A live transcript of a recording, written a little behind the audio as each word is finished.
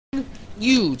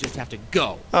You just have to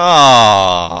go.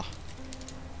 Ah.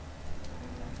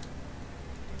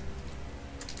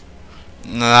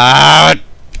 Nah.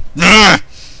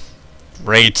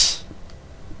 Great.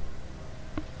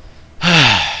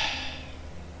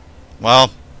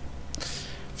 Well,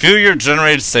 view your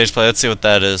generated stage play. Let's see what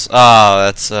that is. Ah,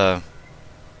 that's oh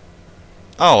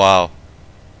wow.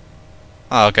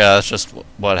 Oh, okay, that's just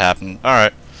what happened. All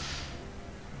right.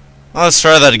 Well, let's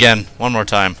try that again, one more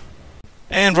time.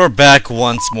 And we're back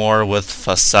once more with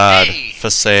Façade. Hey!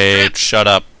 Façade, shut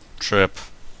up, Trip.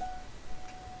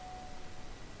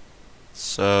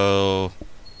 So,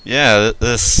 yeah,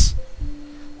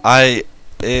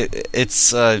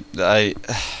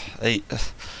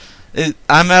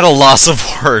 I'm at a loss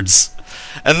of words,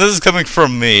 and this is coming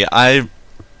from me.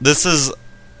 This is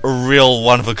a real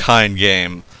one-of-a-kind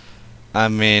game. I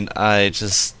mean,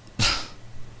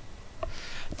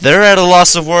 they're at a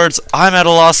loss of words. I'm at a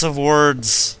loss of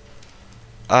words.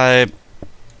 Let's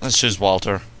choose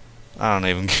Walter. I don't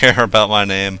even care about my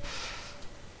name.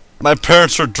 My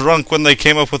parents were drunk when they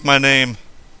came up with my name.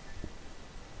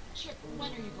 Chip,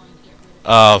 when are you going to get rid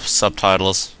of Oh,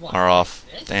 subtitles are off.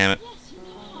 Damn it. Yes, you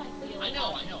know how I feel. I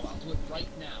know. I'll do it right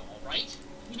now, alright?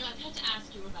 You know, I've had to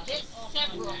ask you about this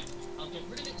several. I'll get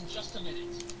rid of it in just a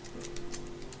minute.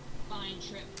 Fine,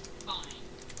 Trip. Fine.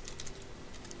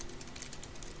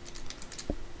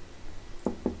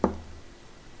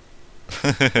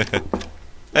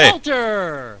 Hey.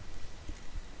 Walter!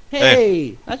 Hey.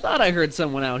 Hey! I thought I heard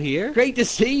someone out here. Great to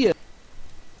see you.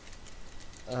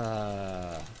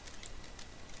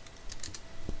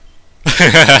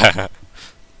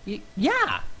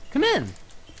 Yeah, come in.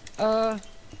 I'll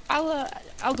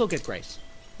go get Grace.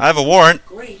 I have a warrant.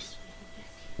 Grace.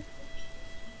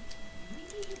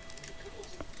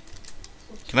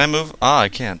 Can I move? Ah, I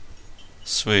can.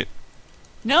 Sweet.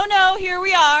 No, here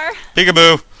we are.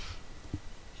 Peekaboo.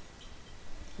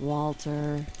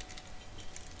 Walter.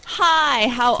 Hi,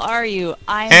 how are you?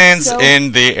 Hands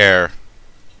in the air.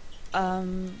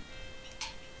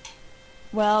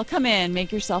 Well, come in,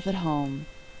 make yourself at home.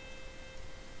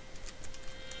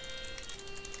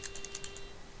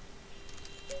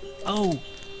 Oh.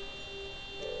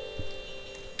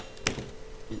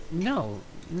 No.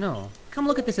 Come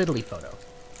look at this Italy photo.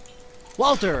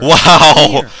 Walter!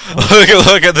 Wow. Here.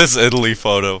 look at this Italy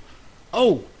photo.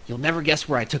 Oh, you'll never guess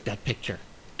where I took that picture.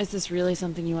 Is this really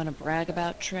something you want to brag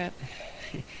about, Trip?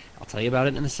 I'll tell you about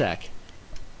it in a sec.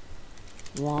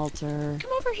 Walter.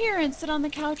 Come over here and sit on the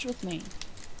couch with me.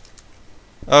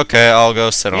 Okay, I'll go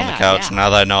sit on the Yeah, couch yeah. now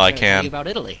that I know I Gotta tell you can. about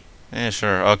Italy. Yeah,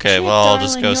 sure. Okay, Trip, well, I'll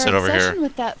just darling, go your sit over obsession here.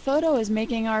 with that photo is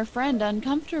making our friend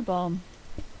uncomfortable.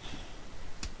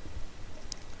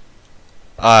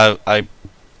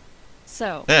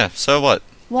 So, So what?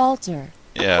 Walter,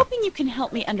 I'm Yeah. hoping you can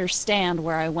help me understand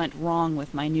where I went wrong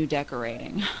with my new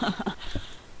decorating.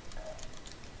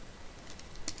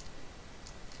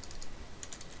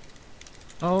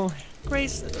 Oh,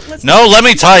 Grace, let's... No, let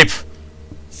me type!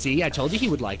 See, I told you he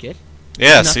would like it.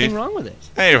 Yeah, There's see? nothing wrong with it.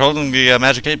 Hey, you're holding the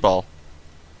magic 8-ball.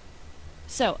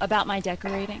 So, about my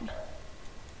decorating.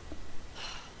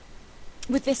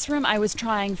 With this room, I was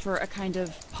trying for a kind of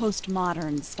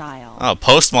postmodern style. Oh,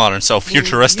 postmodern, so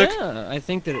futuristic? Yeah, I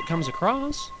think that it comes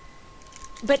across.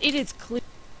 But it is clear.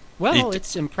 Well,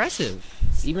 it's impressive.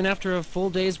 Even after a full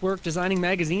day's work designing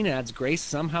magazine ads, Grace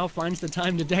somehow finds the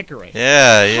time to decorate.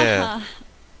 Yeah, yeah.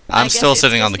 I'm still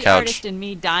sitting on the couch. Artist in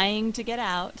me dying to get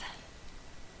out.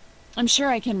 I'm sure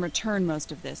I can return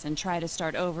most of this and try to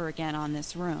start over again on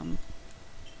this room.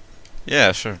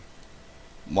 Yeah, sure.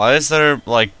 Why is there,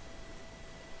 like,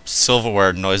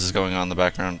 silverware noises going on in the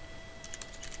background?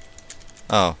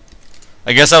 Oh.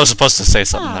 I guess I was supposed to say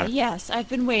something there. Yes, I've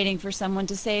been waiting for someone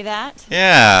to say that.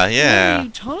 Yeah, What are yeah. you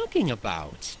talking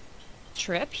about?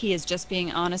 Trip, he is just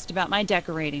being honest about my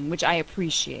decorating, which I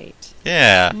appreciate.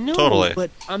 Yeah, No, totally.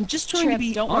 but I'm just trying to Trip,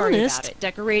 be don't honest. worry about it.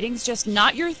 Decorating's just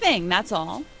not your thing, that's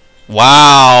all.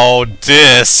 Wow,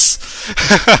 this.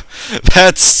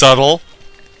 That's subtle.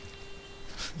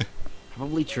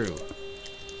 Probably true.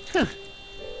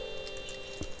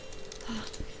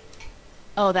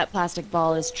 Oh, that plastic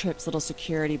ball is Trip's little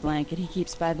security blanket he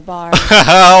keeps by the bar.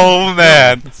 Oh,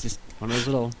 man. It's just one of those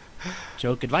little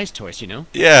joke advice toys, you know?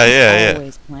 Yeah, yeah.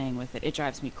 Always playing with it. It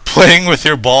drives me crazy. Playing with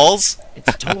your balls?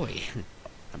 It's a toy.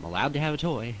 I'm allowed to have a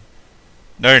toy.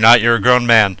 No, you're not. You're a grown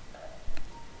man.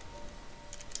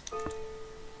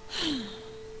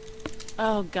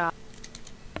 Oh, God.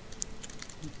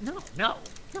 No.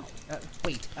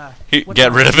 Wait,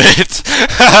 Get rid of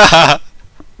it.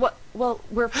 What? Well,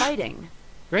 we're fighting.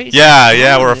 Grace, Yeah, come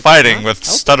yeah, on, we're it's fighting not with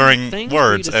healthy stuttering thing for you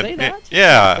words. to say that.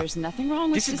 Yeah. There's nothing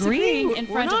wrong with Disagreeing? disagreeing in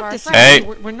We're front of not our disagreeing.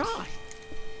 friends. Hey. We're not.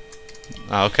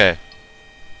 Okay.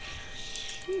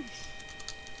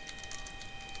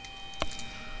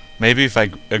 Maybe if I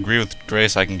agree with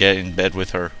Grace, I can get in bed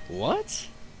with her. What?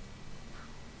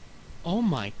 Oh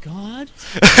my god.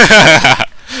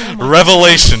 Oh my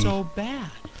Revelation. God, so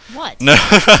bad. What? No.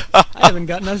 I haven't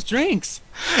gotten us drinks.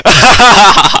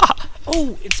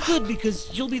 Oh, it's good because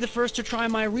you'll be the first to try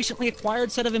my recently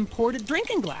acquired set of imported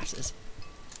drinking glasses.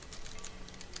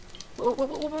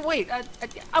 Wait,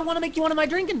 I want to make you one of my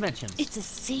drink inventions. It's a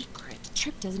secret.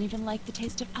 Trip doesn't even like the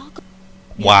taste of alcohol.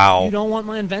 Wow. You don't want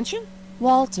my invention?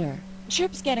 Walter,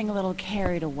 Trip's getting a little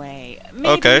carried away. Maybe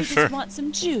Okay, you sure. just want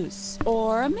some juice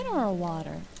or a mineral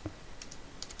water.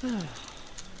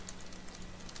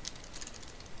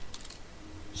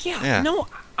 Yeah, no,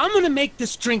 I'm gonna make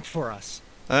this drink for us.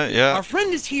 Yeah. Our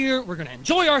friend is here, we're gonna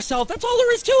enjoy ourselves, that's all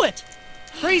there is to it.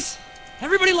 Grace,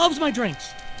 everybody loves my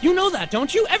drinks. You know that,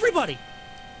 don't you? Everybody.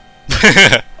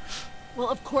 Well,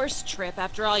 of course, Trip.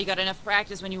 After all, you got enough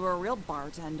practice when you were a real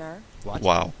bartender. What?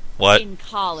 Wow. What? In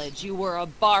college, you were a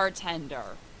bartender.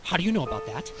 How do you know about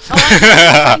that? Oh,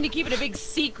 I'm trying to keep it a big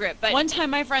secret, but one time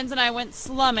my friends and I went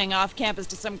slumming off campus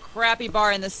to some crappy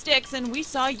bar in the sticks, and we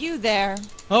saw you there.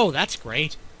 Oh, that's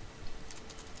great.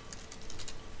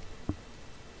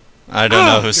 I don't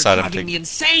know Oh, whose you're side I'm driving me taking.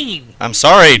 insane. I'm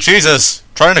sorry, Jesus.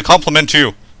 Trying to compliment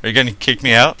you. Are you gonna kick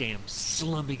me out? Damn,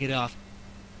 slumping it off.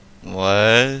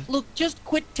 What? Look, just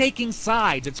quit taking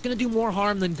sides. It's gonna do more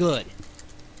harm than good.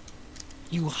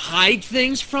 You hide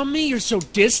things from me? You're so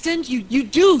distant? You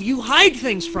do. You hide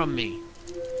things from me.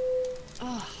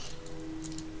 Ugh.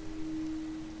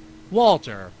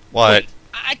 Walter. What? Wait,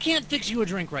 I can't fix you a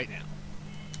drink right now.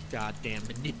 Goddamn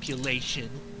manipulation.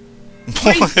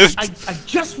 What? I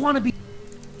just want to be...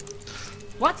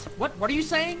 What? What are you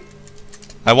saying?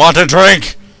 I want a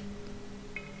drink.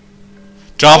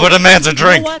 Java demands a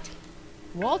drink. You know what?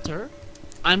 Walter,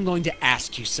 I'm going to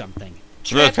ask you something.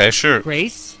 Trip, Okay, sure.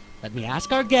 Grace, let me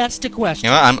ask our guest a question.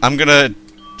 You know what? I'm gonna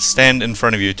stand in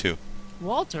front of you two.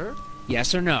 Walter,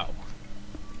 yes or no?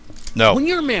 No. When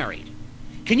you're married,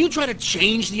 can you try to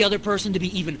change the other person to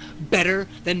be even better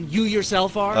than you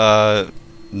yourself are?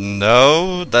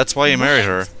 No. That's why you married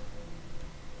her.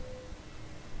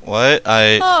 What?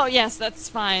 Oh, yes, that's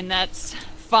fine. That's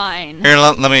fine. Here,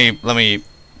 let me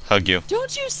hug you.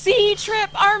 Don't you see, Trip?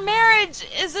 Our marriage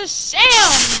is a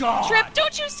sham! God. Trip,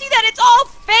 don't you see that? It's all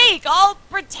fake, all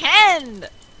pretend!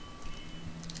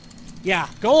 Yeah,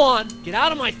 go on. Get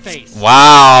out of my face.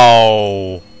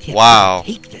 Wow. Can't Wow.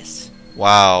 Take this.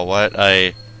 Wow. What?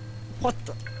 What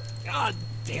the... God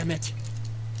damn it.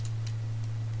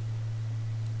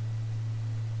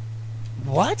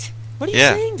 What? What are you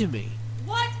Yeah. saying to me?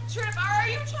 What, Trip? Are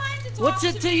you trying to talk What's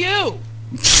it to you?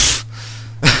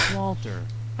 Walter,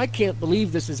 I can't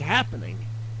believe this is happening.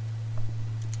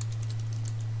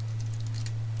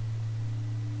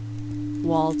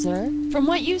 Walter, from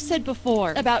what you said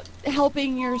before about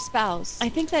helping your spouse, I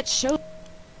think that shows...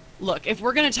 Look, if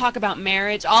we're gonna talk about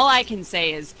marriage, all I can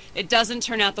say is it doesn't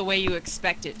turn out the way you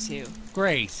expect it to.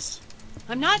 Grace.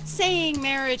 I'm not saying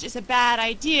marriage is a bad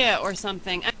idea or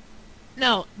something.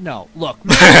 No, look,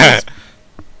 marriage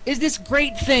is this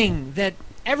great thing that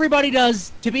everybody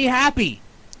does to be happy.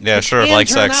 Yeah, It sure. can Like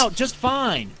turn sex. out just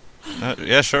fine.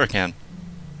 Yeah, sure it can.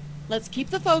 Let's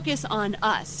keep the focus on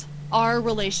us, our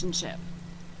relationship.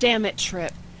 Damn it,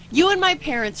 Trip. You and my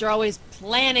parents are always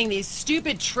planning these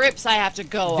stupid trips I have to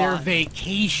go They're on.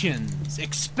 vacations,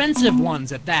 expensive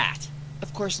ones at that.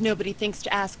 Of course, nobody thinks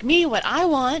to ask me what I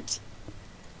want.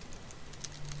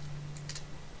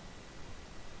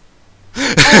 All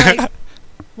right,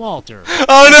 Walter,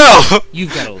 Oh no!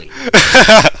 you've got to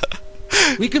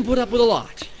leave. We can put up with a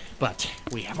lot, but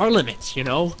we have our limits, you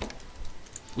know?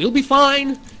 We'll be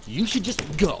fine. You should just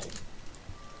go.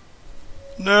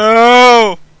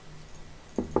 No!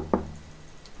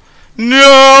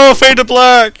 No! Fade to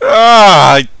black!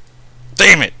 Ah!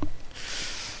 Damn it!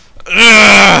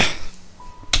 Ugh.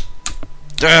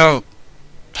 Oh.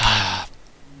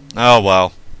 Oh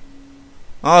well.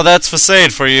 Oh, that's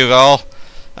Façade for you all.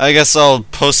 I guess I'll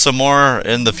post some more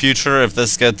in the future if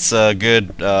this gets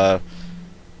good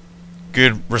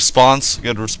response.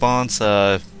 Good response.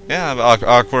 Yeah,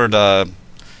 awkward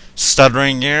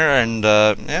stuttering here, and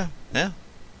yeah.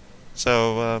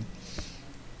 So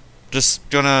just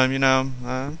gonna,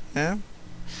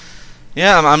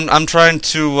 yeah, I'm trying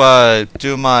to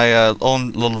do my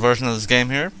own little version of this game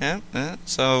here. Yeah.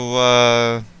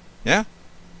 So yeah.